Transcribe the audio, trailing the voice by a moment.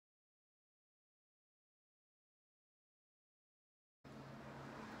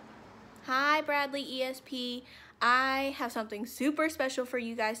Hi Bradley ESP. I have something super special for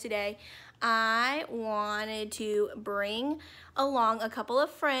you guys today. I wanted to bring along a couple of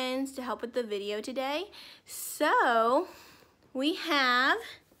friends to help with the video today. So we have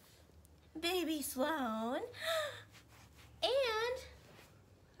baby Sloan and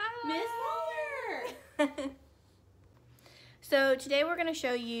Miss Lawler. So today we're going to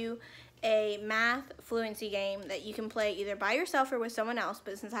show you a math fluency game that you can play either by yourself or with someone else,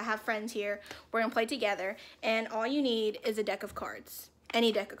 but since I have friends here, we're going to play together, and all you need is a deck of cards,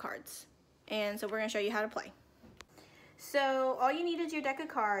 any deck of cards. And so we're going to show you how to play. So all you need is your deck of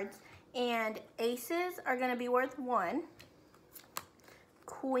cards, and aces are going to be worth 1.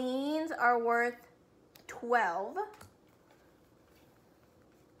 Queens are worth 12.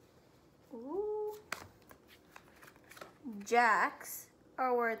 Ooh. Jacks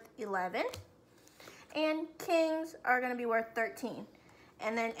are worth 11, and kings are going to be worth 13.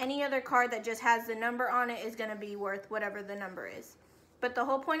 And then any other card that just has the number on it is going to be worth whatever the number is. But the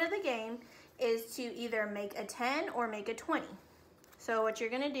whole point of the game is to either make a 10 or make a 20. So what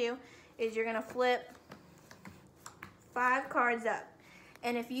you're going to do is you're going to flip 5 cards up.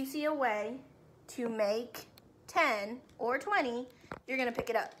 And if you see a way to make 10 or 20, you're going to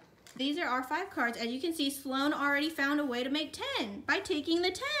pick it up. These are our 5 cards. As you can see, Sloan already found a way to make 10 by taking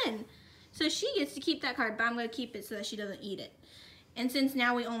the 10. So she gets to keep that card, but I'm going to keep it so that she doesn't eat it. And since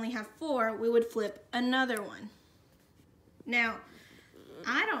now we only have 4, we would flip another one. Now,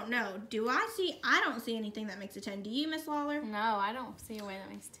 I don't know. I don't see anything that makes a 10. Do you, Miss Lawler? No, I don't see a way that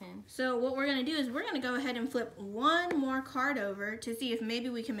makes 10. So what we're going to do is we're going to go ahead and flip one more card over to see if maybe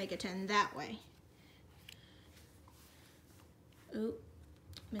we can make a 10 that way. Ooh.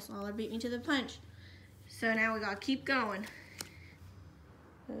 Miss Lawler beat me to the punch. So now we gotta keep going.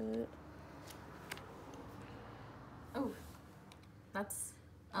 Oh, that's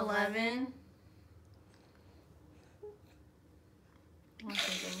 11. I'm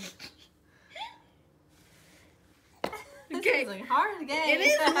thinking. Okay. This is a hard game. It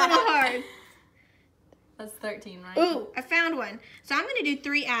is a little hard. That's 13, right? Ooh, I found one. So I'm gonna do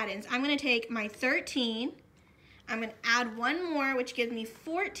 3 add-ins. I'm gonna take my 13. I'm going to add 1 more, which gives me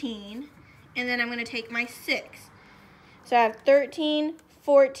 14, and then I'm going to take my 6. So I have 13,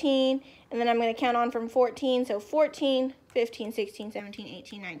 14, and then I'm going to count on from 14. So 14, 15, 16, 17,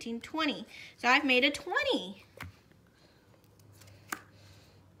 18, 19, 20. So I've made a 20.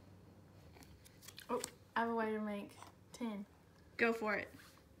 Oh, I have a way to make 10. Go for it.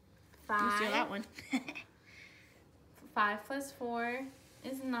 5. You steal that one. 5 plus 4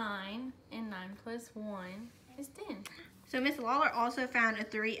 is 9, and 9 plus 1 is 10. So Miss Lawler also found a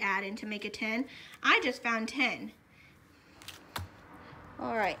 3 add-in to make a 10. I just found 10.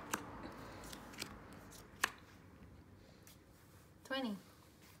 All right. 20.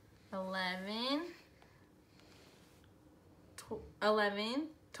 11,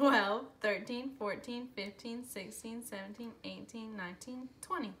 12, 13, 14, 15, 16, 17, 18, 19,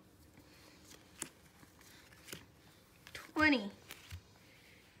 20. 20.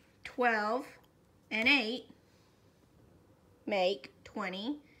 12 and 8 make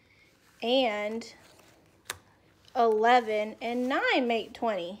 20, and 11 and 9 make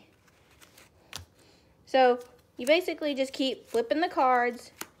 20. So you basically just keep flipping the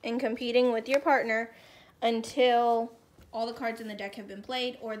cards and competing with your partner until all the cards in the deck have been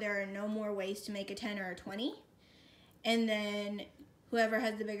played or there are no more ways to make a 10 or a 20, and then whoever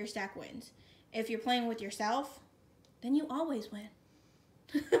has the bigger stack wins. If you're playing with yourself, then you always win.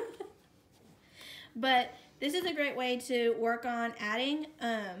 But this is a great way to work on adding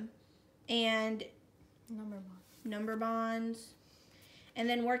and number bonds, and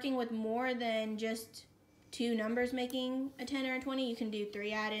then working with more than just 2 numbers making a 10 or a 20. You can do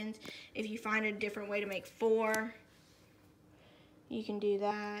 3 add-ins. If you find a different way to make 4, you can do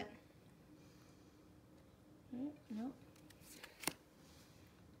that. Nope.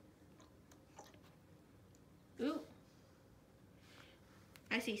 Ooh.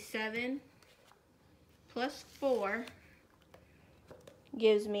 I see 7 plus 4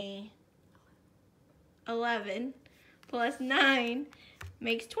 gives me 11, plus 9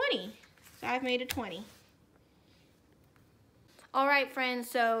 makes 20. So I've made a 20. All right, friends,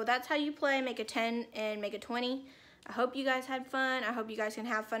 so that's how you play, make a 10 and make a 20. I hope you guys had fun. I hope you guys can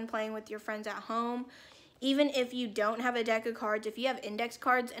have fun playing with your friends at home. Even if you don't have a deck of cards, if you have index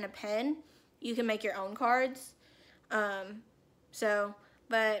cards and a pen, you can make your own cards.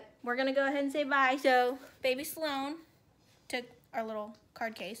 But we're going to go ahead and say bye. So, baby Sloan took our little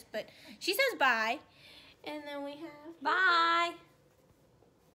card case, but she says bye. And then we have... Bye!